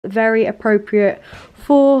Very appropriate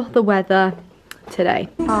for the weather today.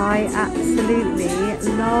 I absolutely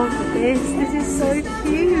love this. This is so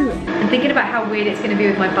cute. I'm thinking about how weird it's going to be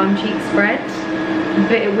with my bum cheek spread,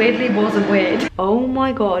 but it weirdly wasn't weird. Oh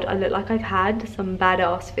my god, I look like I've had some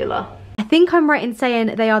badass filler. I think I'm right in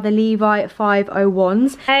saying they are the Levi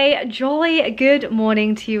 501s. Hey, jolly good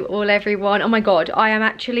morning to you all, everyone. Oh my god, I am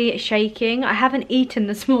actually shaking. I haven't eaten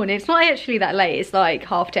this morning. It's not actually that late, it's like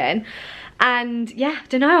 10:30. And yeah, I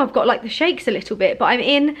don't know, I've got like the shakes a little bit, but I'm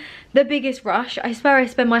in the biggest rush. I swear I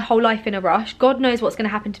spend my whole life in a rush. God knows what's going to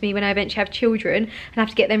happen to me when I eventually have children and have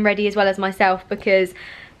to get them ready as well as myself, because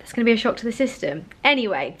that's going to be a shock to the system.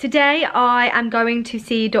 Anyway, today I am going to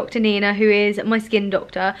see Dr. Nina, who is my skin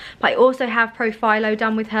doctor, but I also have PROFHILO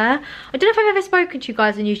done with her. I don't know if I've ever spoken to you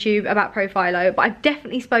guys on YouTube about PROFHILO, but I've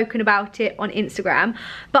definitely spoken about it on Instagram.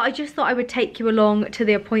 But I just thought I would take you along to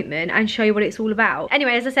the appointment and show you what it's all about.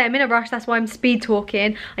 Anyway, as I say, I'm in a rush, that's why I'm speed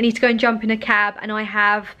talking. I need to go and jump in a cab, and I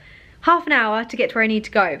have half an hour to get to where I need to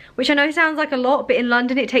go, which I know sounds like a lot, but in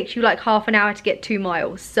London it takes you like half an hour to get 2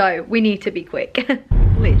 miles, so we need to be quick.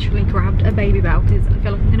 Literally grabbed a baby bell because I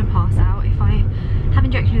feel like I'm gonna pass out if I have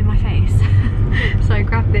injection in my face. So I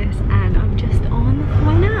grabbed this and I'm just on the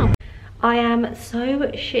way now. I am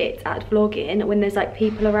so shit at vlogging when there's like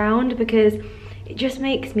people around, because it just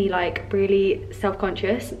makes me like really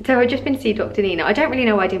self-conscious. So I've just been to see Dr. Nina. I don't really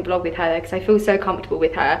know why I didn't vlog with her though, because I feel so comfortable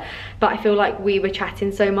with her, but I feel like we were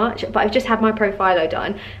chatting so much. But I've just had my PROFHILO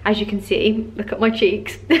done. As you can see, look at my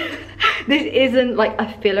cheeks. This isn't like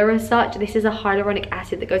a filler as such. This is a hyaluronic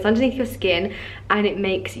acid that goes underneath your skin and it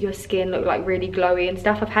makes your skin look like really glowy and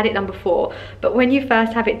stuff. I've had it done before, but when you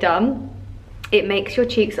first have it done, it makes your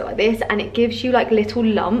cheeks look like this, and it gives you like little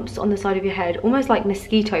lumps on the side of your head, almost like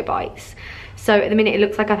mosquito bites. So at the minute it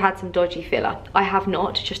looks like I've had some dodgy filler. I have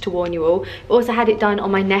not, just to warn you all. I've also had it done on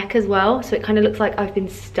my neck as well, so it kind of looks like I've been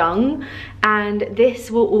stung. And this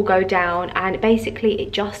will all go down, and basically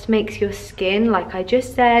it just makes your skin, like I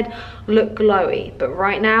just said, look glowy. But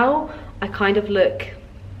right now I kind of look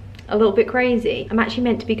a little bit crazy. I'm actually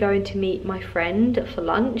meant to be going to meet my friend for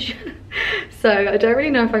lunch. So I don't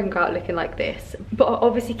really know if I can go out looking like this, but I'll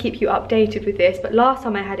obviously keep you updated with this. But last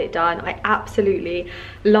time I had it done, I absolutely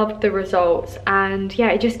loved the results, and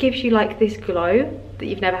yeah, it just gives you like this glow that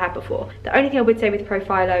you've never had before. The only thing I would say with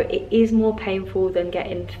PROFHILO, it is more painful than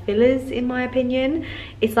getting fillers in my opinion.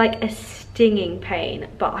 It's like a stinging pain,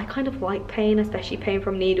 but I kind of like pain, especially pain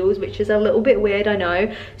from needles, which is a little bit weird, I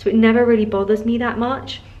know, so it never really bothers me that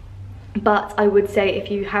much. But I would say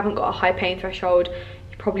if you haven't got a high pain threshold,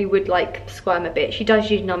 you probably would like squirm a bit. She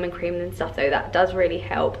does use numbing cream and stuff though, that does really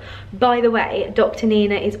help. By the way, Dr.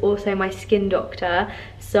 Nina is also my skin doctor,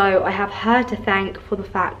 so I have her to thank for the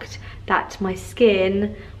fact that my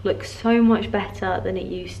skin looks so much better than it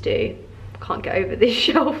used to. Can't get over this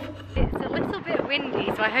shelf. It's a little bit windy,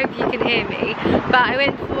 so I hope you can hear me, but I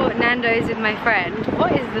went for Nando's with my friend.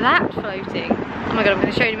 What is that floating? Oh my god, I'm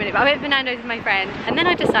going to show you in a minute. But I went for Nando's with my friend, and then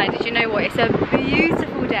I decided, you know what, it's a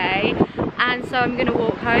beautiful day, and so I'm going to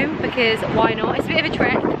walk home, because why not? It's a bit of a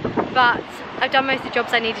trek, but I've done most of the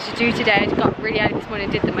jobs I needed to do today. I got really early this morning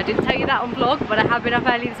and did them. I didn't tell you that on vlog, but I have been up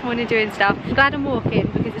early this morning doing stuff. I'm glad I'm walking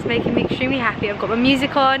because it's making me extremely happy. I've got my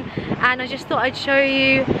music on, and I just thought I'd show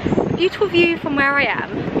you a beautiful view from where I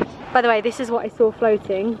am. By the way, this is what I saw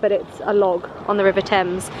floating, but it's a log on the River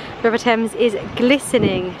Thames. The River Thames is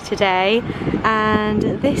glistening today, and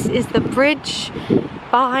this is the bridge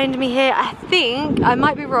behind me here. I think, I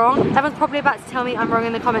might be wrong, everyone's probably about to tell me I'm wrong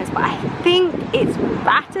in the comments, but I think it's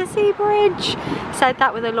Battersea Bridge. Said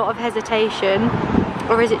that with a lot of hesitation.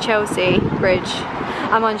 Or is it Chelsea Bridge?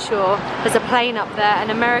 I'm unsure. There's a plane up there, an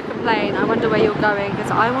American plane. I wonder where you're going,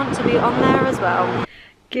 because I want to be on there as well.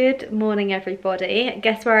 Good morning everybody.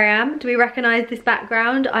 Guess where I am? Do we recognise this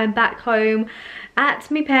background? I'm back home at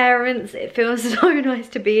my parents'. It feels so nice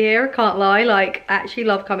to be here, I can't lie. Like, I actually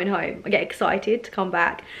love coming home. I get excited to come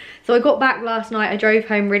back. So I got back last night, I drove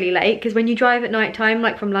home really late, because when you drive at night time,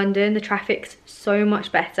 like from London, the traffic's so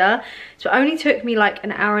much better. So it only took me like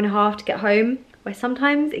an hour and a half to get home, where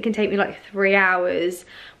sometimes it can take me like 3 hours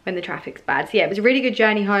when the traffic's bad. So yeah, it was a really good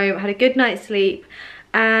journey home. I had a good night's sleep,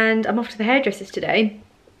 and I'm off to the hairdresser's today.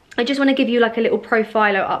 I just want to give you like a little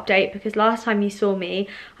PROFHILO update, because last time you saw me,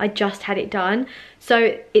 I just had it done.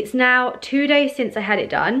 So it's now 2 days since I had it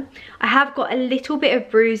done. I have got a little bit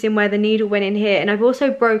of bruising where the needle went in here, and I've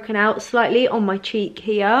also broken out slightly on my cheek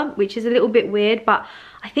here, which is a little bit weird, but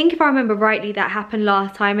I think if I remember rightly, that happened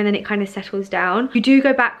last time, and then it kind of settles down. You do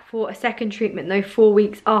go back for a second treatment though, 4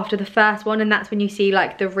 weeks after the first one, and that's when you see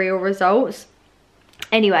like the real results.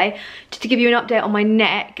 Anyway, just to give you an update on my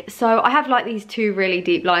neck, so I have like these two really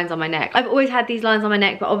deep lines on my neck. I've always had these lines on my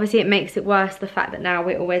neck, but obviously it makes it worse the fact that now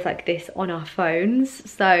we're always like this on our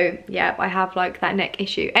phones. So yeah, I have like that neck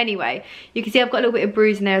issue. Anyway, you can see I've got a little bit of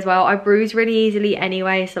bruise in there as well. I bruise really easily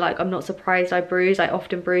anyway, so like I'm not surprised I bruise. I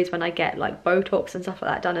often bruise when I get like Botox and stuff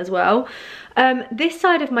like that done as well. This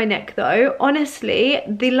side of my neck though, honestly,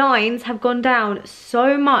 the lines have gone down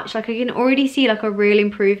so much. Like I can already see like a real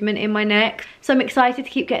improvement in my neck. So I'm excited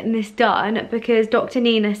to keep getting this done because Dr.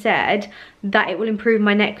 Nina said that it will improve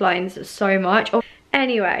my necklines so much.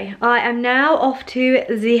 Anyway, I am now off to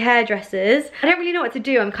the hairdressers. I don't really know what to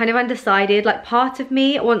do. I'm kind of undecided. Like part of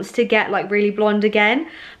me wants to get like really blonde again,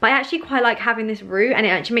 but I actually quite like having this root, and it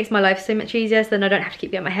actually makes my life so much easier, so then I don't have to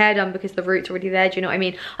keep getting my hair done because the root's already there. Do you know what I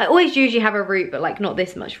mean? I always usually have a root, but like not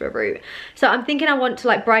this much for a root. So I'm thinking I want to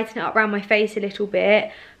like brighten it up around my face a little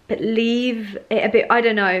bit, but leave it a bit, I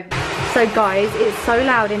don't know. So guys, it's so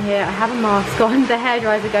loud in here. I have a mask on, the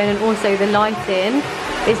hairdryers are going, and also the lighting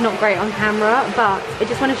is not great on camera, but I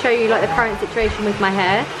just want to show you like the current situation with my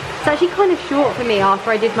hair. It's actually kind of short for me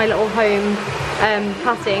after I did my little home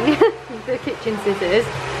cutting with the kitchen scissors,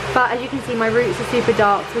 but as you can see my roots are super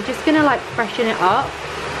dark, so we're just gonna like freshen it up.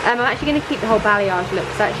 I'm actually going to keep the whole balayage look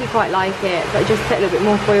because I actually quite like it, but just put a little bit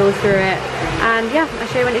more foils through it, and yeah, I'll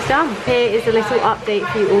show you when it's done. Here is a little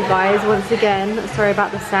update for you all guys. Once again, sorry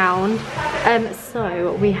about the sound.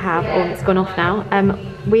 So we have, oh it's gone off now,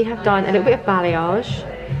 we have done a little bit of balayage,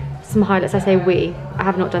 some highlights. I say we, I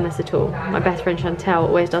have not done this at all. My best friend Chantel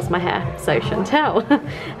always does my hair, so Chantel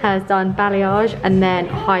has done balayage and then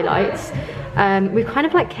highlights. We've kind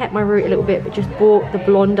of like kept my root a little bit, but just brought the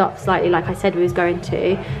blonde up slightly like I said we was going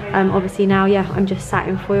to. Obviously now, yeah, I'm just sat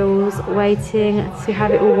in foils waiting to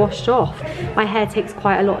have it all washed off. My hair takes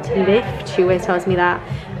quite a lot to lift, she always tells me that.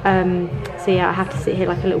 So yeah, I have to sit here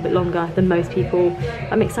like a little bit longer than most people.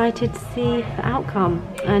 I'm excited to see the outcome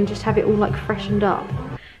and just have it all like freshened up.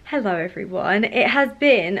 Hello everyone, it has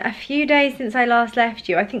been a few days since I last left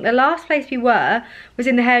you. I think the last place we were was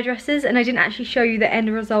in the hairdressers, and I didn't actually show you the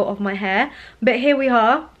end result of my hair, but here we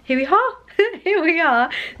are, here we are.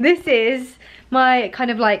 This is my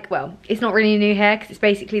kind of like, well, it's not really new hair because it's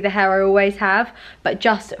basically the hair I always have, but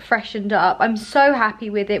just freshened up. I'm so happy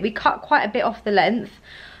with it. We cut quite a bit off the length,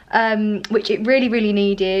 which it really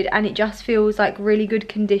needed, and it just feels like really good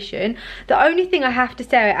condition. The only thing I have to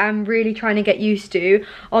say I'm really trying to get used to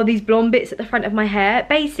are these blonde bits at the front of my hair.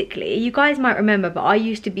 Basically, you guys might remember, but I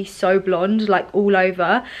used to be so blonde, like all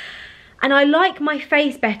over. And I like my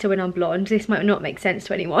face better when I'm blonde. This might not make sense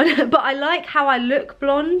to anyone, but I like how I look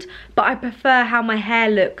blonde, but I prefer how my hair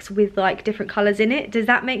looks with like different colours in it. Does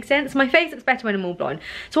that make sense? My face looks better when I'm all blonde.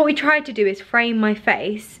 So what we tried to do is frame my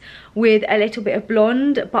face with a little bit of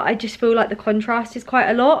blonde, but I just feel like the contrast is quite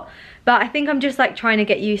a lot. But I think I'm just like trying to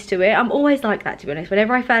get used to it. I'm always like that, to be honest.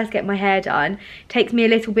 Whenever I first get my hair done, it takes me a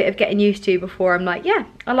little bit of getting used to before I'm like, yeah,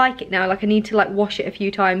 I like it now. Like I need to like wash it a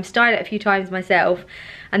few times, style it a few times myself,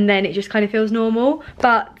 and then it just kind of feels normal.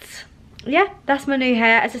 But yeah, that's my new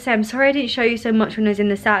hair. As I say, I'm sorry I didn't show you so much when I was in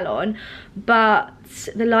the salon, but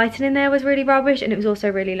the lighting in there was really rubbish, and it was also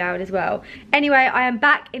really loud as well. Anyway, I am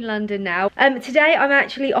back in London now. Today I'm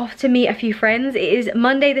actually off to meet a few friends. It is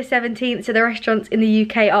Monday the 17th, so the restaurants in the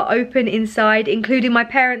UK are open inside, including my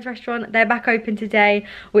parents' restaurant. They're back open today,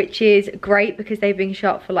 which is great because they've been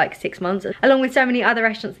shut for like 6 months, along with so many other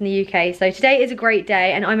restaurants in the UK. So today is a great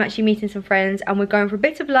day, and I'm actually meeting some friends, and we're going for a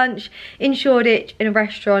bit of lunch in Shoreditch in a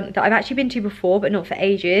restaurant that I've actually been to before, but not for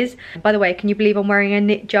ages. By the way, can you believe I'm wearing a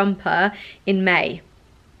knit jumper in May?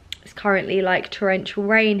 It's currently like torrential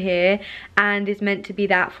rain here, and is meant to be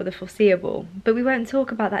that for the foreseeable, but we won't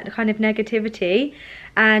talk about that kind of negativity,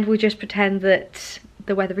 and we'll just pretend that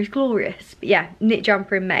the weather is glorious. But yeah, knit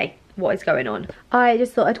jumper in May. What is going on? I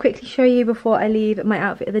just thought I'd quickly show you before I leave my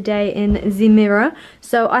outfit of the day in the mirror.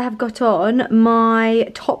 So I have got on my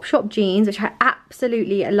Topshop jeans, which I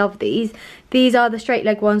absolutely love these. These are the straight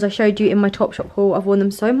leg ones I showed you in my Topshop haul. I've worn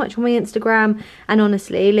them so much on my Instagram, and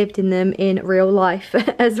honestly lived in them in real life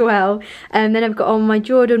as well. And then I've got on my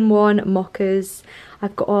Jordan 1 moccas.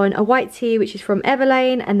 I've got on a white tee, which is from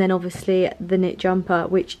Everlane, and then obviously the knit jumper,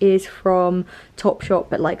 which is from Topshop,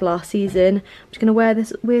 but like last season. I'm just gonna wear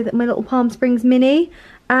this with my little Palm Springs mini.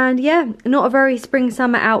 And yeah, not a very spring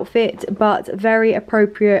summer outfit, but very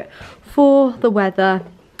appropriate for the weather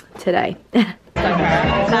today.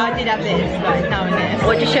 So I did have this, but now and then.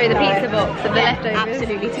 Or just show the pizza box of the leftovers.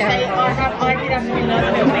 Absolutely terrible. I did have something nice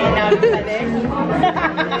little bit, now it's like this.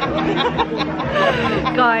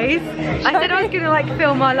 Guys, I said I was gonna like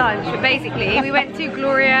film our lunch, but basically we went to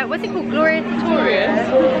Gloria, what's it called? Gloria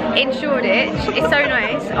in Shoreditch. It's so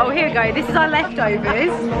nice. Oh, here we go. This is our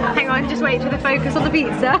leftovers. Hang on, just wait for the focus on the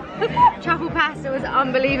pizza. Truffle pasta was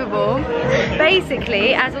unbelievable.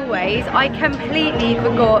 Basically, as always, I completely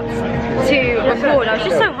forgot to record. I was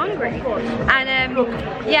just so hungry. And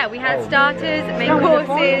yeah, we had starters, main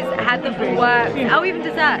courses, had the full works, oh, even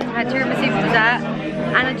desserts. I had tiramisu for dessert.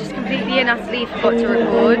 And I just completely and utterly forgot to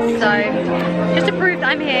record. So just to prove that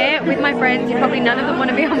I'm here with my friends, probably none of them want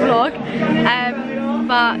to be on vlog.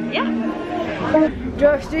 But yeah. Do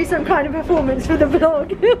I have to do some kind of performance for the vlog?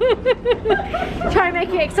 Try and make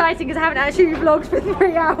it exciting because I haven't actually vlogged for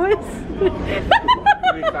 3 hours.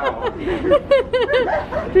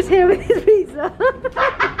 Just here with his pizza.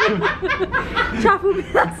 Truffle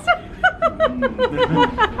pasta.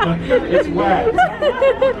 It's wet.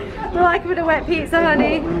 We like a bit of wet pizza,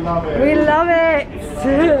 honey. We love it. We love it.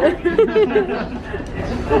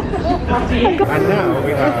 And now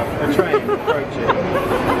we have a train approaching.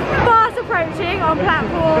 Fast approaching on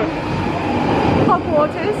platform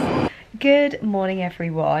Hogwarts. Good morning,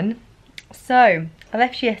 everyone. So I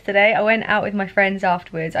left yesterday. I went out with my friends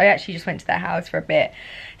afterwards. I actually just went to their house for a bit.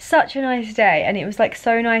 Such a nice day, and it was like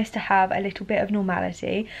so nice to have a little bit of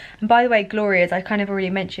normality. And by the way, Gloria's, I kind of already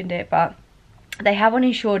mentioned it, but they have one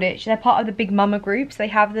in Shoreditch. They're part of the big mama groups. They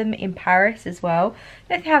have them in Paris as well. I don't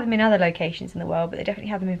know if they have them in other locations in the world, but they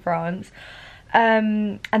definitely have them in France.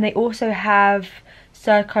 And they also have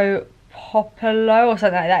PROFHILO or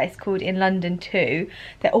something like that, it's called, in London too.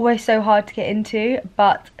 They're always so hard to get into,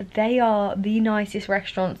 but they are the nicest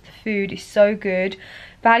restaurants. The food is so good,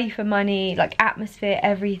 value for money, like atmosphere,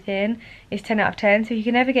 everything is 10 out of 10. So if you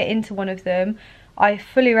can ever get into one of them, I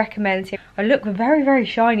fully recommend it. I look very, very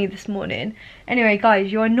shiny this morning. Anyway,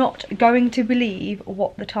 guys, you are not going to believe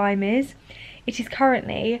what the time is. It is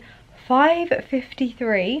currently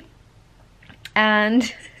 5:53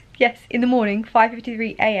 and yes, in the morning,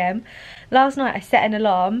 5:53 AM. Last night I set an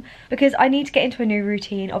alarm because I need to get into a new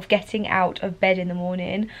routine of getting out of bed in the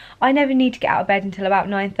morning. I never need to get out of bed until about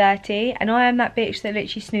 9:30, and I am that bitch that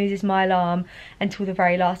literally snoozes my alarm until the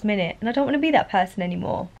very last minute, and I don't want to be that person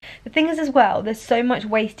anymore. The thing is as well, there's so much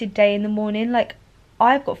wasted day in the morning. Like,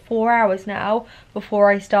 I've got 4 hours now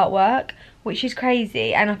before I start work, which is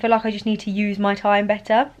crazy, and I feel like I just need to use my time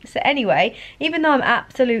better. So anyway, even though I'm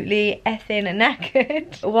absolutely effing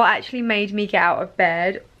knackered, what actually made me get out of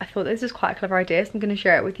bed, I thought this was quite a clever idea, so I'm going to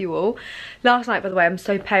share it with you all. Last night, by the way, I'm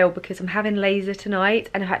so pale because I'm having laser tonight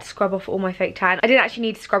and I had to scrub off all my fake tan. I didn't actually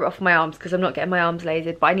need to scrub it off my arms because I'm not getting my arms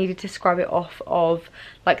lasered, but I needed to scrub it off of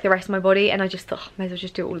like the rest of my body, and I just thought, oh, may as well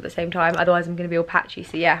just do it all at the same time, otherwise I'm going to be all patchy.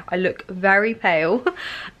 So yeah, I look very pale.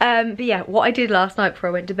 But yeah, what I did last night before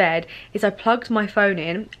I went to bed is I plugged my phone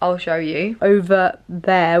in, I'll show you, over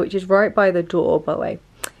there, which is right by the door, by the way.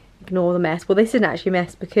 Ignore the mess. Well, this isn't actually a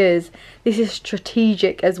mess because this is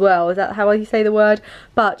strategic as well. Is that how you say the word?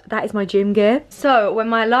 But that is my gym gear. So when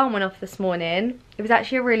my alarm went off this morning, it was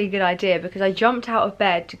actually a really good idea because I jumped out of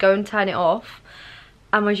bed to go and turn it off,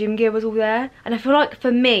 and my gym gear was all there. And I feel like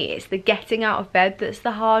for me, it's the getting out of bed that's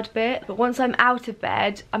the hard bit. But once I'm out of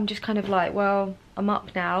bed, I'm just kind of like, well, I'm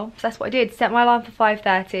up now. So that's what I did. Set my alarm for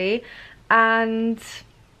 5:30 and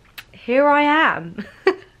here I am.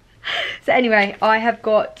 So anyway, I have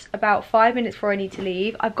got about 5 minutes before I need to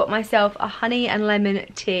leave. I've got myself a honey and lemon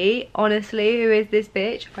tea. Honestly, who is this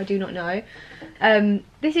bitch? I do not know.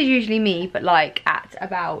 This is usually me, but like at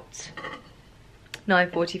about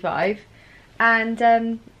 9:45.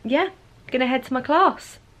 And yeah, gonna head to my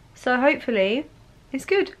class. So hopefully it's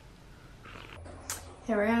good.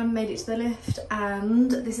 Here I am, made it to the lift, and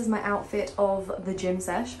this is my outfit of the gym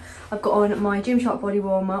sesh. I've got on my Gymshark body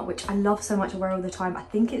warmer, which I love so much, I wear all the time. I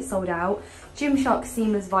think it's sold out. Gymshark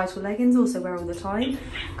seamless vital leggings, also wear all the time.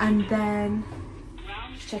 And then,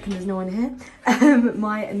 just checking there's no one here,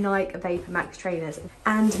 my Nike Vapor Max trainers.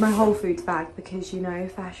 And my Whole Foods bag, because you know,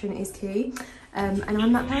 fashion is key. And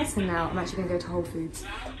I'm that person now. I'm actually gonna go to Whole Foods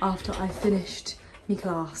after I've finished my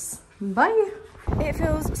class. Bye. It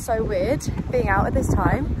feels so weird being out at this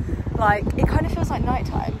time. Like, it kind of feels like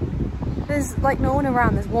nighttime. There's like no one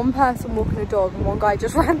around. There's one person walking a dog and one guy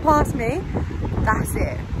just ran past me. That's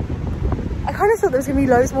it. I kind of thought there was gonna be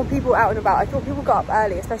loads more people out and about. I thought people got up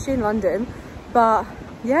early, especially in London, but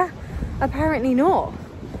yeah, apparently not.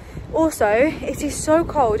 Also, it is so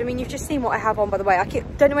cold. I mean, you've just seen what I have on, by the way. I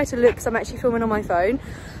don't know where to look because I'm actually filming on my phone.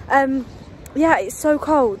 Yeah, it's so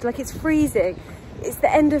cold. Like, it's freezing. It's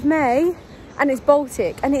the end of May and it's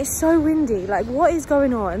Baltic and it's so windy. Like, what is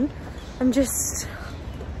going on? I'm just,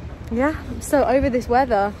 yeah, I'm so over this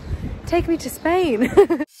weather. Take me to Spain.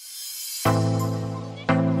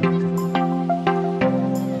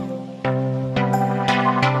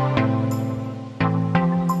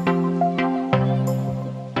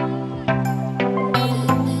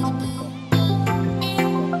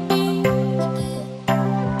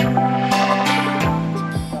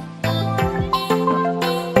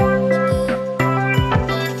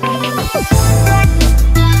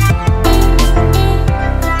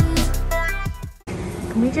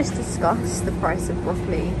 Just discuss the price of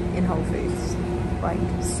broccoli in Whole Foods. Like,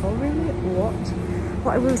 sorry,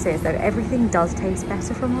 what I will say is though, everything does taste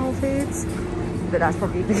better from Whole Foods, but that's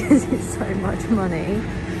probably because it's so much money.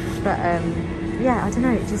 But yeah, I don't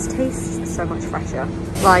know, it just tastes so much fresher.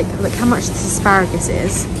 Like, look how much this asparagus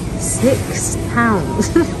is.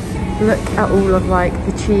 £6. Look at all of like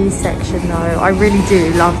the cheese section though. I really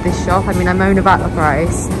do love this shop. I mean, I moan about the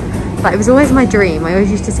price, but it was always my dream. I always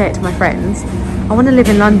used to say it to my friends, I want to live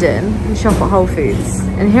in London and shop at Whole Foods,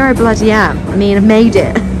 and here I bloody am. I mean, I've made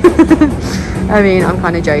it. I mean, I'm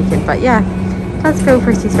kind of joking, but yeah, it does feel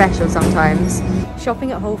pretty special sometimes.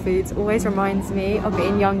 Shopping at Whole Foods always reminds me of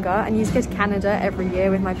being younger, and used to go to Canada every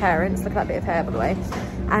year with my parents. Look at that bit of hair, by the way.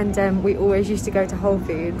 And we always used to go to Whole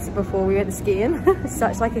Foods before we went skiing.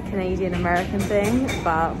 Such like a Canadian American thing,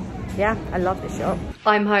 but yeah, I love this shop.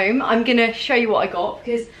 I'm home. I'm gonna show you what I got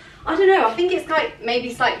because I don't know, I think it's like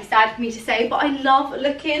maybe slightly sad for me to say, but I love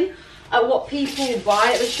looking at what people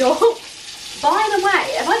buy at the shop. By the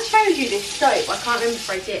way, have I showed you this soap? I can't remember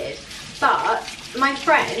if I did. But my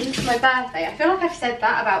friend, for my birthday, I feel like I've said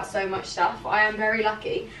that about so much stuff. I am very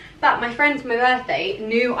lucky. But my friend for my birthday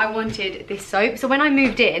knew I wanted this soap. So when I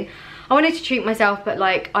moved in, I wanted to treat myself, but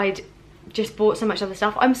like I'd just bought so much other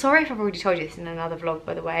stuff. I'm sorry if I've already told you this in another vlog,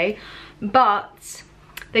 by the way. But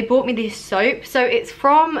they bought me this soap. So it's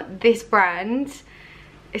from this brand.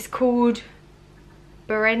 It's called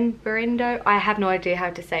Berindo. I have no idea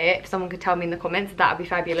how to say it. If someone could tell me in the comments, that would be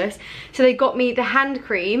fabulous. So they got me the hand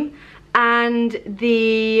cream and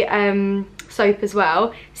the soap as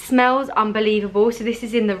well. Smells unbelievable. So this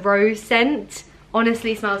is in the rose scent.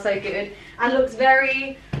 Honestly, smells so good and looks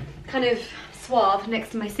very kind of suave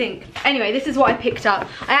next to my sink. Anyway, this is what I picked up.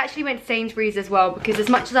 I actually went to Sainsbury's as well because as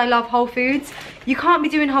much as I love Whole Foods, you can't be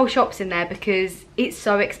doing whole shops in there because it's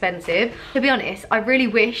so expensive. To be honest, I really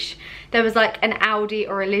wish there was like an Aldi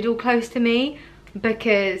or a Lidl close to me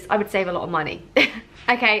because I would save a lot of money.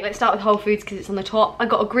 Okay, let's start with Whole Foods because it's on the top. I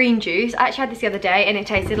got a green juice. I actually had this the other day and it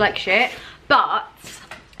tasted like shit, but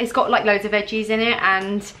it's got like loads of veggies in it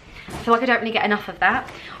and I feel like I don't really get enough of that.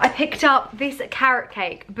 I picked up this carrot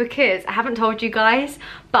cake because I haven't told you guys,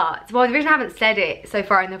 but well, the reason I haven't said it so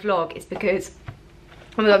far in the vlog is because,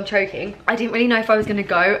 oh my god, I'm choking. I didn't really know if I was gonna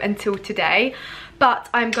go until today, but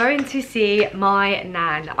I'm going to see my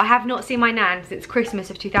nan. I have not seen my nan since Christmas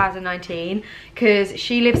of 2019 because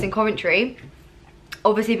she lives in Coventry.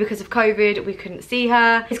 Obviously because of COVID, we couldn't see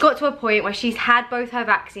her. It's got to a point where she's had both her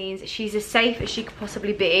vaccines. She's as safe as she could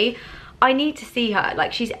possibly be. I need to see her.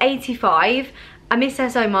 Like, she's 85. I miss her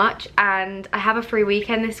so much and I have a free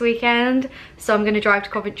weekend this weekend. So I'm gonna drive to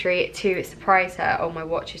Coventry to surprise her. Oh, my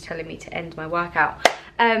watch is telling me to end my workout.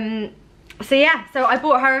 So yeah, so I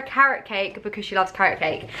bought her a carrot cake because she loves carrot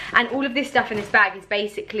cake. And all of this stuff in this bag is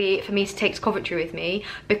basically for me to take to Coventry with me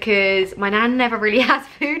because my nan never really has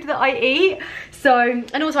food that I eat. So,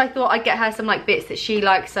 and also I thought I'd get her some like bits that she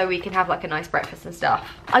likes so we can have like a nice breakfast and stuff.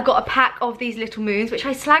 I got a pack of these little moons, which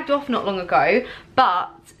I slagged off not long ago, but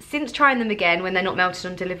since trying them again when they're not melted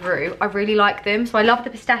on Deliveroo, I really like them. So I love the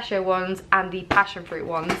pistachio ones and the passion fruit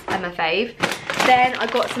ones, they're my fave. Then I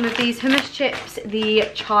got some of these hummus chips, the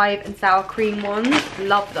chive and sour cream ones,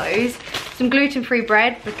 love those. Some gluten-free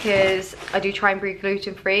bread because I do try and be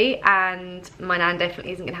gluten-free and my nan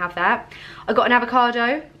definitely isn't gonna have that. I got an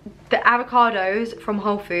avocado. The avocados from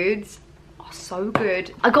Whole Foods are so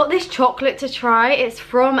good. I got this chocolate to try. It's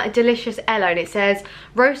from Delicious Ella and it says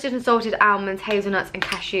roasted and salted almonds, hazelnuts and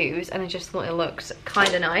cashews, and I just thought it looked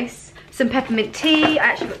kind of nice. Some peppermint tea. I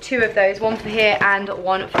actually got two of those, one for here and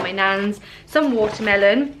one for my nan's. Some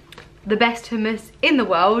watermelon. The best hummus in the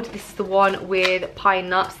world. This is the one with pine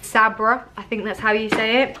nuts. ZARA, I think that's how you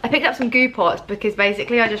say it. I picked up some goo pots because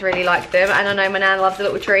basically I just really like them and I know my nan loves a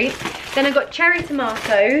little treat. Then I got cherry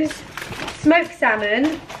tomatoes, smoked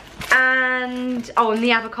salmon, and oh, and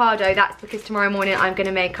the avocado. That's because tomorrow morning I'm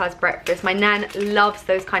gonna make us breakfast. My nan loves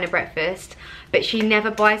those kind of breakfast, but she never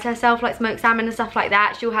buys herself like smoked salmon and stuff like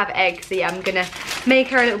that. She'll have eggs, so yeah, I'm gonna make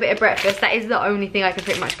her a little bit of breakfast. That is the only thing I can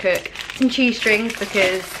pretty much cook. Some cheese strings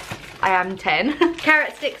because I am 10.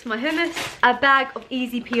 Carrot sticks for my hummus, a bag of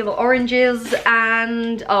easy peel oranges,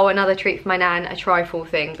 and oh, another treat for my nan, a trifle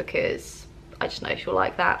thing, because I just know she'll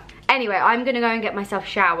like that. Anyway, I'm gonna go and get myself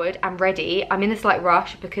showered and ready. I'm in a slight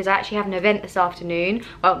rush because I actually have an event this afternoon,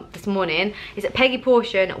 well, this morning. It's at Peggy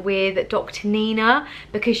Portion with Dr. Nina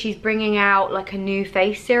because she's bringing out like a new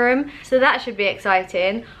face serum. So that should be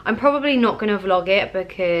exciting. I'm probably not gonna vlog it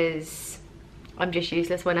because I'm just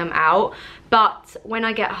useless when I'm out. But when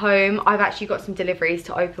I get home, I've actually got some deliveries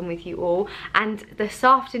to open with you all. And this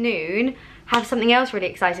afternoon, have something else really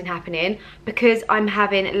exciting happening because I'm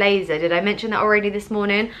having laser. Did I mention that already this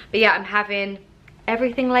morning? But yeah, I'm having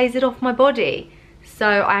everything lasered off my body. So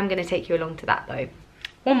I'm gonna take you along to that though.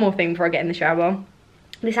 One more thing before I get in the shower.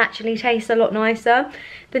 This actually tastes a lot nicer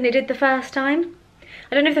than it did the first time.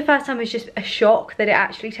 I don't know if the first time was just a shock that it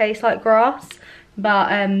actually tastes like grass, but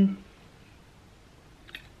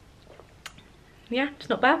yeah, it's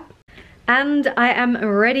not bad. And I am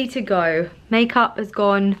ready to go. Makeup has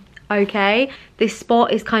gone okay. This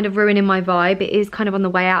spot is kind of ruining my vibe. It is kind of on the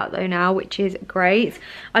way out though now, which is great.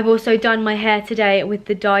 I've also done my hair today with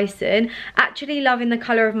the Dyson. Actually loving the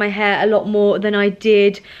colour of my hair a lot more than I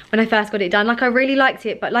did when I first got it done. Like, I really liked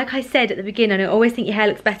it, but like I said at the beginning, I always think your hair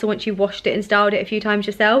looks better once you've washed it and styled it a few times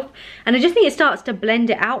yourself. And I just think it starts to blend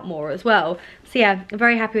it out more as well. So yeah, I'm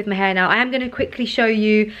very happy with my hair now. I am going to quickly show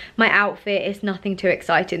you my outfit. It's nothing too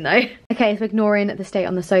exciting though. Okay, so ignoring the state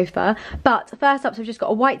on the sofa. But first up, so I've just got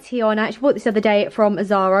a white tee on. I actually bought this the other day from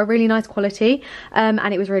ZARA, really nice quality.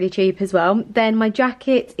 And it was really cheap as well. Then my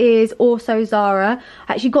jacket is also ZARA.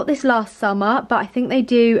 I actually got this last summer, but I think they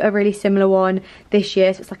do a really similar one this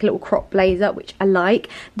year. So it's like a little crop blazer, which I like.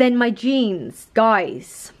 Then my jeans,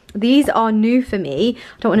 guys. These are new for me.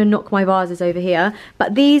 I don't want to knock my vases over here,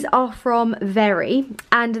 but these are from Very,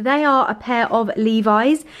 and they are a pair of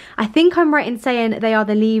Levi's. I think I'm right in saying they are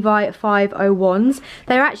the Levi 501s.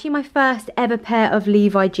 They're actually my first ever pair of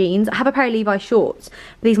Levi jeans. I have a pair of Levi shorts,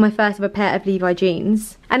 but these are my first ever pair of Levi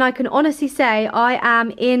jeans. And I can honestly say I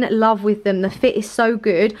am in love with them. The fit is so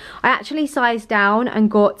good. I actually sized down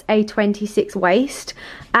and got a 26 waist.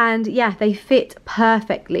 And yeah, they fit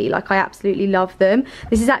perfectly. Like, I absolutely love them.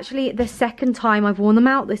 This is actually the second time I've worn them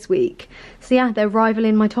out this week. So yeah, they're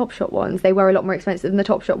rivaling my Topshop ones. They were a lot more expensive than the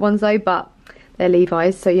Topshop ones though, but they're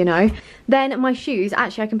Levi's, so you know. Then my shoes,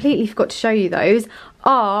 actually I completely forgot to show you those,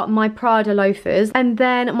 are my Prada loafers. And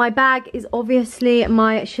then my bag is obviously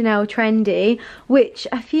my Chanel Trendy, which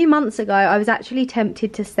a few months ago I was actually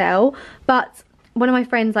tempted to sell, but one of my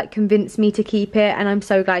friends like convinced me to keep it, and I'm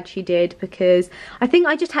so glad she did, because I think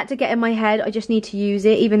I just had to get in my head I just need to use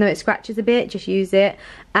it, even though it scratches a bit, just use it.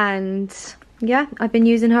 And yeah, I've been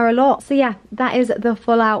using her a lot. So yeah, that is the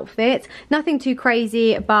full outfit. Nothing too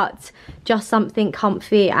crazy, but just something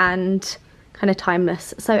comfy and kind of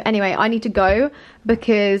timeless. So anyway, I need to go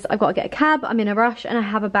because I've got to get a cab. I'm in a rush and I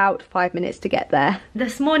have about 5 minutes to get there.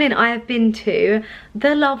 This morning I have been to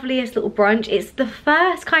the loveliest little brunch. It's the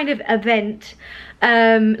first kind of event,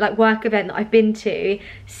 like work event, that I've been to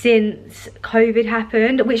since COVID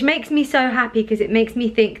happened, which makes me so happy because it makes me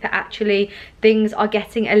think that actually things are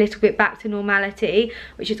getting a little bit back to normality,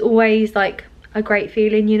 which is always like a great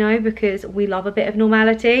feeling, you know, because we love a bit of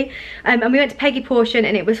normality. And we went to Peggy Portion,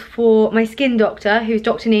 and it was for my skin doctor, who's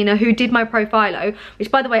Dr. Nina, who did my PROFHILO, which,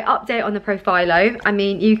 by the way, update on the PROFHILO. I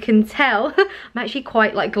mean, you can tell I'm actually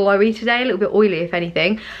quite like glowy today, a little bit oily if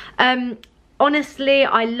anything. Honestly,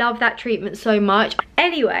 I love that treatment so much.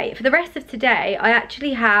 Anyway, for the rest of today, I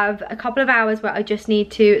actually have a couple of hours where I just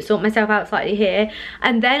need to sort myself out slightly here.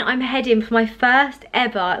 And then I'm heading for my first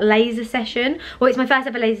ever laser session. Well, it's my first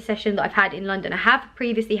ever laser session that I've had in London. I have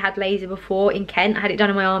previously had laser before in Kent. I had it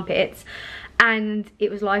done in my armpits, and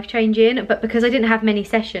it was life-changing, but because I didn't have many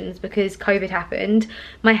sessions because COVID happened,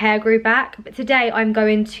 my hair grew back. But today I'm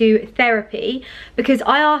going to therapy because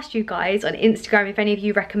I asked you guys on Instagram if any of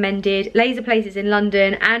you recommended laser places in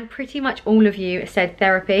London, and pretty much all of you said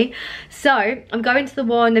therapy. So I'm going to the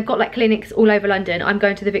one, they've got like clinics all over London. I'm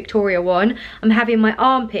going to the Victoria one. I'm having my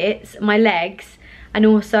armpits, my legs, and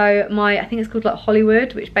also my, I think it's called like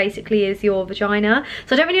Hollywood, which basically is your vagina.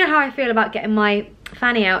 So I don't really know how I feel about getting my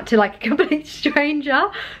fanny out to like a complete stranger,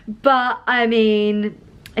 but I mean,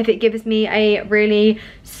 if it gives me a really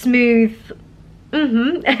smooth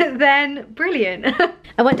then brilliant.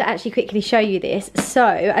 I want to actually quickly show you this. So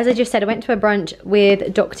as I just said, I went to a brunch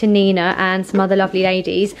with Dr. Nina and some other lovely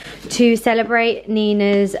ladies to celebrate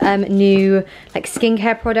Nina's new like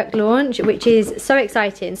skincare product launch, which is so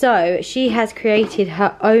exciting. So she has created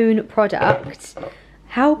her own product.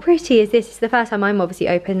 How pretty is this? It's the first time I'm obviously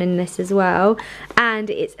opening this as well. And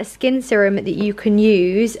it's a skin serum that you can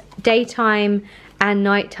use daytime and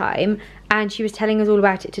nighttime, and she was telling us all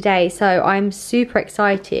about it today. So I'm super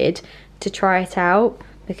excited to try it out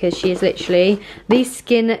because she is literally the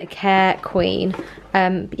skincare queen.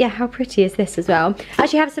 Yeah, how pretty is this as well? I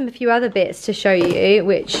actually have a few other bits to show you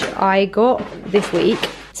which I got this week.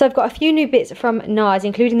 So I've got a few new bits from NARS,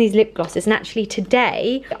 including these lip glosses, and actually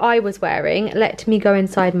today I was wearing, let me go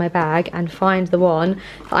inside my bag and find the one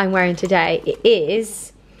that I'm wearing today. It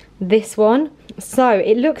is this one. So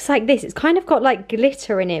it looks like this. It's kind of got like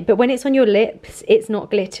glitter in it, but when it's on your lips it's not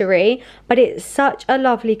glittery, but it's such a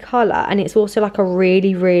lovely colour, and it's also like a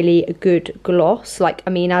really, really good gloss. Like, I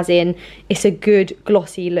mean, as in it's a good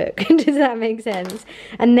glossy look. Does that make sense?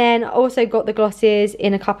 And then I also got the glosses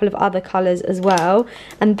in a couple of other colours as well.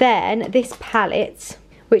 And then this palette,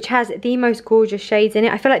 which has the most gorgeous shades in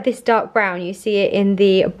it. I feel like this dark brown, you see it in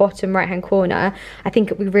the bottom right hand corner. I think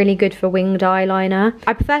it'd be really good for winged eyeliner.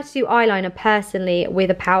 I prefer to do eyeliner personally with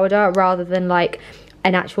a powder rather than like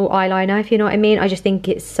an actual eyeliner, if you know what I mean. I just think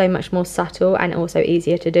it's so much more subtle and also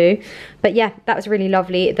easier to do. But yeah, that was really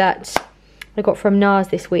lovely that I got from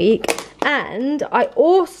NARS this week. And I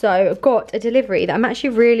also got a delivery that I'm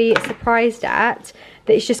actually really surprised at,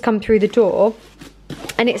 that it's just come through the door.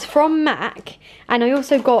 And it's from MAC, and I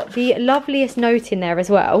also got the loveliest note in there as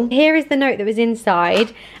well. Here is the note that was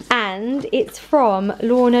inside, and it's from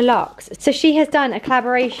Lorna Luxe. So she has done a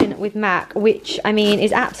collaboration with MAC, which, I mean,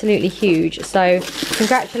 is absolutely huge. So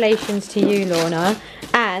congratulations to you, Lorna.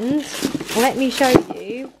 And let me show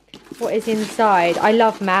you what is inside. I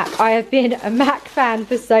love MAC. I have been a MAC fan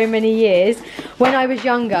for so many years. When I was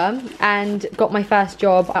younger and got my first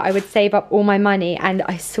job, I would save up all my money, and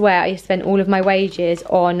I swear I spent all of my wages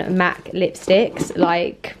on MAC lipsticks.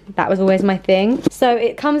 Like, that was always my thing. So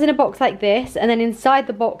it comes in a box like this, and then inside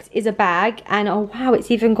the box is a bag, and oh wow, it's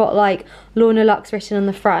even got like Lorna Luxe written on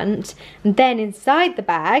the front. And then inside the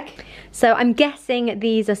bag, so I'm guessing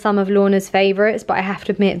these are some of Lorna's favourites, but I have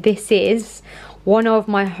to admit this is one of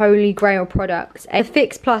my holy grail products. The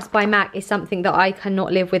Fix Plus by MAC is something that I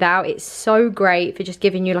cannot live without. It's so great for just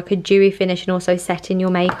giving you like a dewy finish and also setting your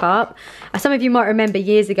makeup. Some of you might remember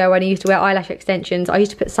years ago when I used to wear eyelash extensions, I used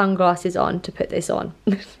to put sunglasses on to put this on.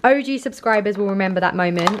 OG subscribers will remember that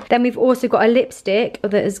moment. Then we've also got a lipstick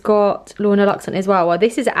that has got Lorna Luxe on it as well. Well,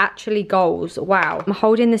 this is actually goals. Wow. I'm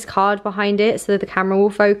holding this card behind it so that the camera will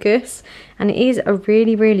focus. And it is a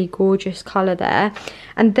really, really gorgeous colour there.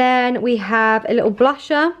 And then we have a little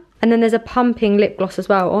blusher. And then there's a pumping lip gloss as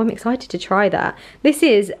well. Oh, I'm excited to try that. This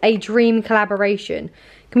is a dream collaboration.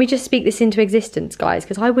 Can we just speak this into existence, guys?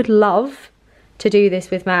 Because I would love to do this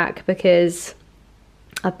with MAC because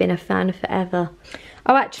I've been a fan forever.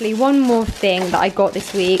 Oh, actually, one more thing that I got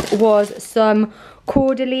this week was some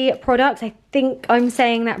Quarterly products. I think I'm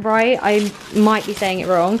saying that right. I might be saying it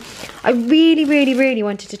wrong. I really, really, really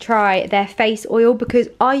wanted to try their face oil because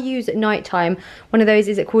I use at night time one of those,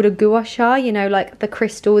 is it called a gua sha? You know, like the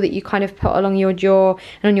crystal that you kind of put along your jaw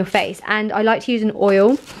and on your face. And I like to use an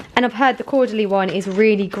oil. And I've heard the Quarterly one is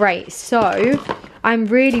really great. So I'm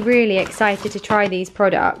really, really excited to try these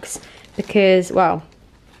products because, well,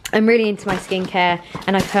 I'm really into my skincare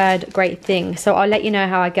and I've heard great things. So I'll let you know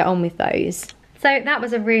how I get on with those. So that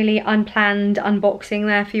was a really unplanned unboxing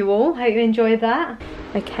there for you all. Hope you enjoyed that.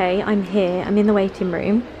 Okay, I'm here. I'm in the waiting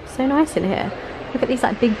room. So nice in here. Look at these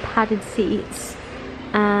like big padded seats.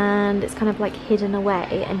 And it's kind of like hidden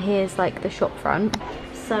away. And here's like the shop front.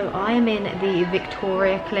 So I am in the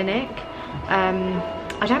Victoria Clinic.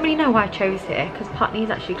 I don't really know why I chose here because Putney is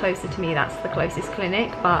actually closer to me. That's the closest clinic.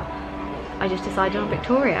 But I just decided on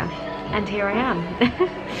Victoria. And here I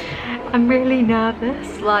am. I'm really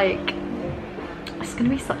nervous. Like, it's gonna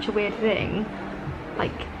be such a weird thing,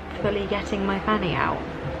 like fully getting my fanny out.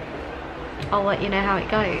 I'll let you know how it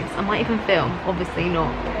goes. I might even film, obviously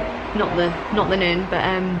not the noon, but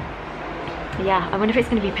yeah, I wonder if it's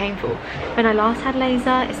gonna be painful. When I last had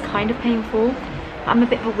laser, it's kind of painful. I'm a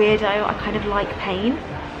bit of a weirdo, I kind of like pain,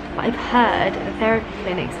 but I've heard the therapy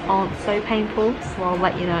clinics aren't so painful, so I'll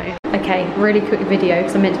let you know. Okay, really quick video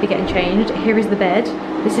because I'm meant to be getting changed. Here is the bed.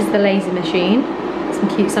 This is the laser machine. Some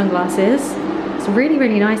cute sunglasses. It's really,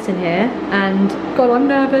 really nice in here, and God, I'm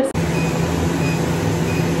nervous. It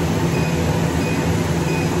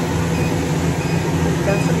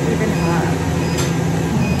doesn't even hurt.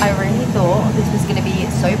 I really thought this was going to be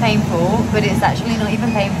so painful, but it's actually not even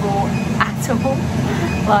painful at all.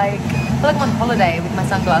 Like, I feel like I'm on holiday with my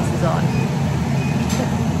sunglasses on.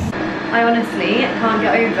 I honestly can't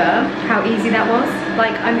get over how easy that was.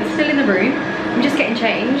 Like, I'm still in the room, I'm just getting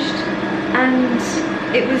changed, and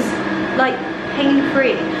it was like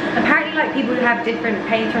pain-free. Apparently like people have different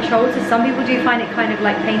pain thresholds, so some people do find it kind of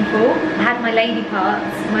like painful. I had my lady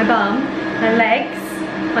parts, my bum, my legs,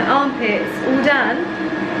 my armpits all done.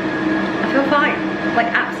 I feel fine, like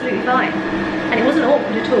absolutely fine. And it wasn't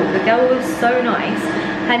awkward at all. The girl was so nice.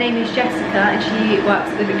 Her name is Jessica and she works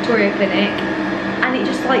at the Victoria Clinic. And it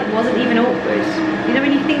just like wasn't even awkward. You know,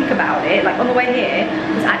 when you think about it, like on the way here,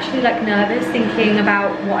 I was actually like nervous thinking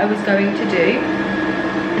about what I was going to do.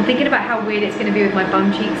 And thinking about how weird it's gonna be with my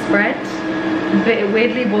bum cheek spread. But it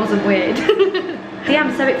weirdly wasn't weird. Yeah,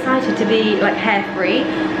 I'm so excited to be like hair free.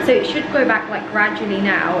 So it should go back like gradually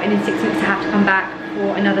now, and in 6 weeks I have to come back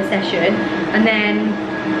for another session. And then,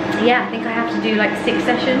 yeah, I think I have to do like 6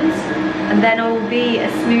 sessions. And then I'll be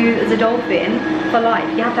as smooth as a dolphin for life.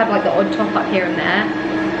 You have to have like the odd top up here and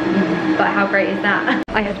there. But how great is that?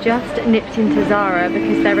 I have just nipped into ZARA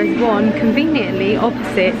because there is one conveniently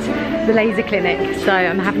opposite the laser clinic. So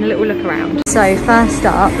I'm having a little look around. So first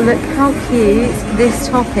up, look how cute this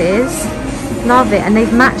top is. Love it. And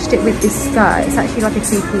they've matched it with this skirt. It's actually like a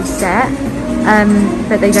 2-piece set.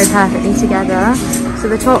 But they go perfectly together. So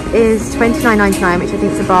the top is $29.99, which I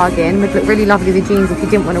think is a bargain. Would look really lovely with jeans if you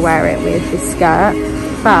didn't want to wear it with this skirt.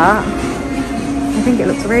 But I think it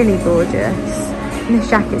looks really gorgeous. And this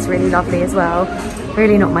jacket's really lovely as well.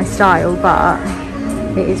 Really not my style, but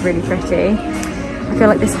it is really pretty. I feel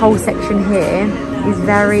like this whole section here is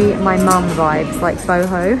very my mum vibes, like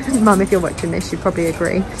boho. Mum, if you're watching this, you'd probably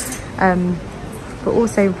agree. But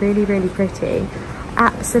also really, really pretty.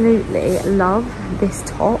 Absolutely love this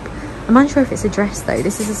top. I'm unsure if it's a dress though.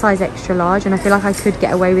 This is a size extra large and I feel like I could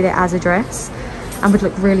get away with it as a dress and would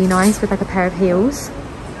look really nice with like a pair of heels.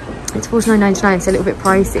 It's $49.99, so a little bit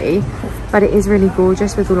pricey, but it is really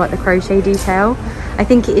gorgeous with all like the crochet detail. I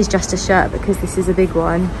think it is just a shirt because this is a big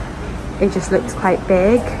one. It just looks quite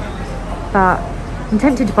big, but I'm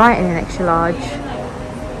tempted to buy it in an extra large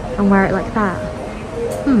and wear it like that.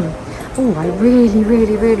 Oh, I really,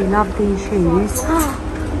 really, really love these shoes.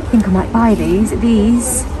 I think I might buy these.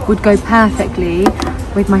 These would go perfectly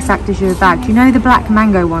with my sac de jour bag. Do you know the black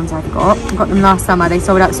mango ones I've got? I got them last summer. They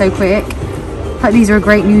sold out so quick. But these are a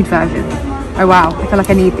great nude version. Oh wow, I feel like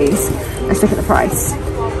I need these. Let's look at the price.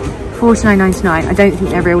 $49.99. I don't think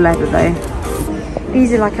they're real leather though.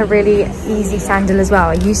 These are like a really easy sandal as well.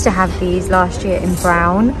 I used to have these last year in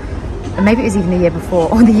brown. And maybe it was even the year before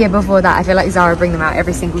or the year before that. I feel like ZARA bring them out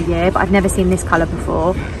every single year, but I've never seen this colour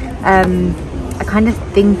before. I kind of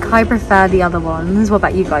think I prefer the other ones. What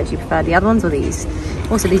about you guys? Do you prefer the other ones or these?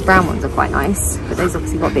 Also, these brown ones are quite nice, but those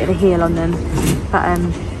obviously got a bit of a heel on them. But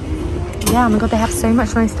yeah, oh my god, they have so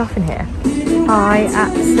much nice stuff in here. I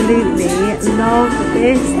absolutely love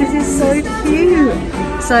this. This is so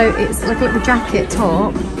cute. So it's like the jacket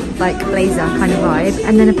top, like blazer kind of vibe,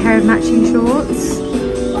 and then a pair of matching shorts.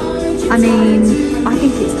 I mean, I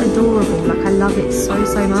think it's adorable. Like, I love it so,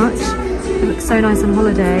 so much. It looks so nice on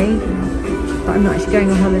holiday, but I'm not actually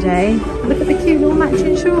going on holiday. Look at the cute little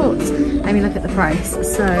matching shorts. Let me look at the price.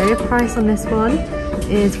 So, price on this one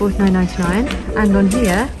is $49.99, and on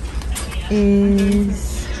here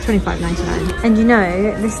is $25.99. And you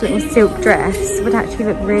know, this little silk dress would actually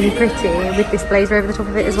look really pretty with this blazer over the top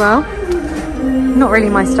of it as well. Not really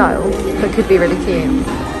my style, but could be really cute.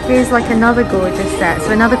 Here's like another gorgeous set.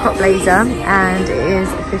 So another crop blazer, and it is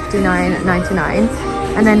 $59.99.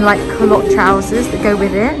 And then like culotte trousers that go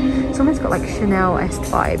with it. It's almost got like Chanel-esque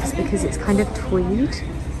vibes because it's kind of tweed.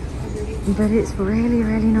 But it's really,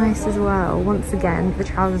 really nice as well. Once again, the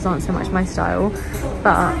trousers aren't so much my style,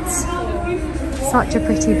 but such a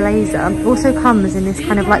pretty blazer. Also comes in this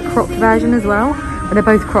kind of like cropped version as well. But they're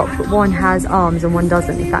both cropped, but one has arms and one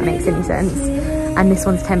doesn't, if that makes any sense. And this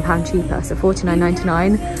one's £10 cheaper, so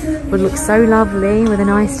 $49.99. Would look so lovely with a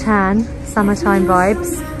nice tan, summertime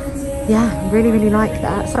vibes. Yeah, really, really like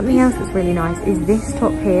that. Something else that's really nice is this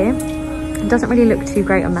top here. It doesn't really look too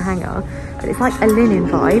great on the hanger, but it's like a linen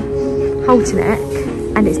vibe, halter neck,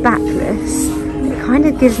 and it's backless. It kind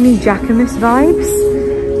of gives me Jacquemus vibes.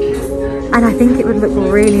 And I think it would look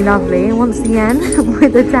really lovely, once again,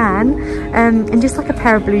 with a tan, and just like a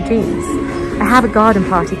pair of blue jeans. I have a garden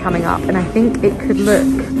party coming up, and I think it could look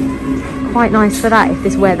quite nice for that if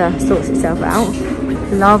this weather sorts itself out.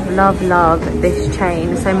 Love, love, love this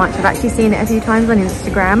chain so much. I've actually seen it a few times on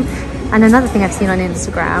Instagram. And another thing I've seen on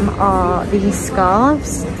Instagram are these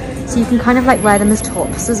scarves. So you can kind of like wear them as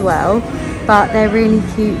tops as well. But they're really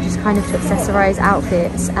cute, just kind of to accessorize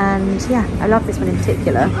outfits. And yeah, I love this one in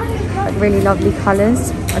particular. Like really lovely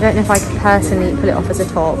colours. I don't know if I could personally pull it off as a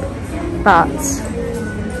top, but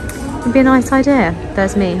it'd be a nice idea.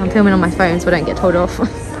 There's me. I'm filming on my phone so I don't get told off.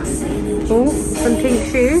 Oh, some pink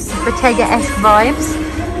shoes. Bottega-esque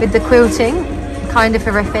vibes with the quilting. kind of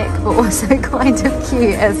horrific, but also kind of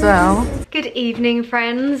cute as well. Good evening,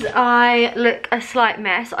 friends. I look a slight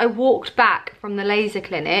mess. I walked back from the laser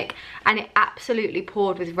clinic and it absolutely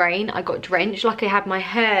poured with rain. I got drenched. Like I had my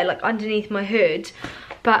hair like underneath my hood,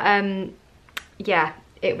 but yeah,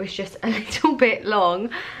 it was just a little bit long.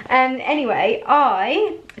 Anyway,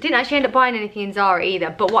 I didn't actually end up buying anything in ZARA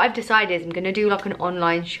either, but what I've decided is I'm gonna do like an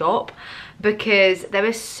online shop, because there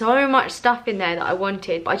was so much stuff in there that I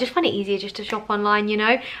wanted, but I just find it easier just to shop online, you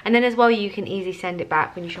know? And then as well, you can easily send it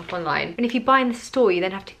back when you shop online. And if you buy in the store, you then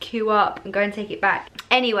have to queue up and go and take it back.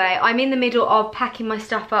 Anyway, I'm in the middle of packing my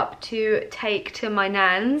stuff up to take to my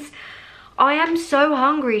nan's. I am so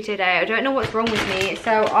hungry today. I don't know what's wrong with me.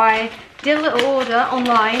 So I did a little order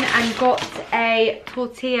online and got a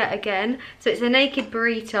tortilla again. So it's a naked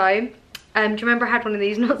burrito. Do you remember I had one of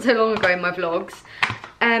these not so long ago in my vlogs?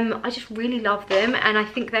 I just really love them, and I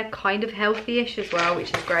think they're kind of healthy-ish as well,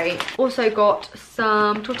 which is great. Also got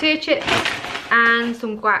some tortilla chips and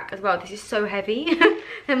some guac as well. This is so heavy.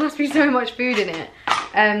 There must be so much food in it.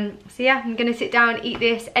 So yeah, I'm gonna sit down, eat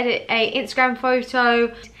this, edit a Instagram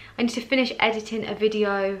photo. I need to finish editing a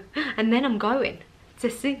video, and then I'm going to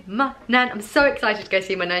see my nan. I'm so excited to go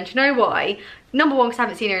see my nan. Do you know why? Number one, because I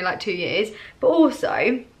haven't seen her in like 2 years, but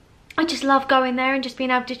also I just love going there and just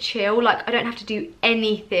being able to chill. Like, I don't have to do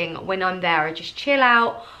anything when I'm there. I just chill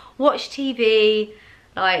out, watch TV,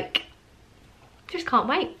 like, just can't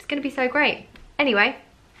wait. It's gonna be so great. Anyway,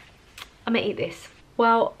 I'm gonna eat this.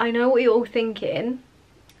 Well, I know what you're all thinking.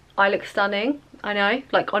 I look stunning, I know.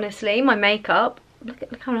 Like, honestly, my makeup,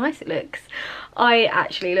 look how nice it looks. I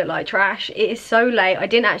actually look like trash. It is so late. I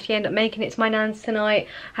didn't actually end up making it to my nan's tonight.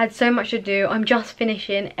 Had so much to do. I'm just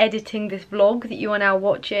finishing editing this vlog that you are now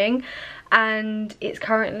watching, and it's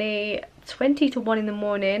currently 20 to 1 in the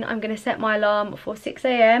morning. I'm going to set my alarm for 6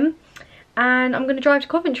 AM and I'm going to drive to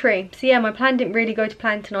Coventry. So yeah, my plan didn't really go to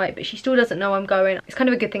plan tonight, but she still doesn't know I'm going. It's kind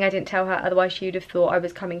of a good thing I didn't tell her, otherwise she would have thought I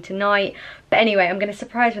was coming tonight. But anyway, I'm going to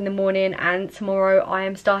surprise her in the morning, and tomorrow I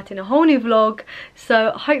am starting a whole new vlog,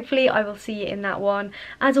 so hopefully I will see you in that one.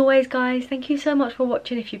 As always, guys, thank you so much for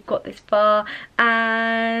watching if you've got this far,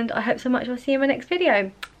 and I hope so much I'll see you in my next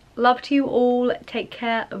video. Love to you all. Take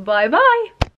care. Bye bye.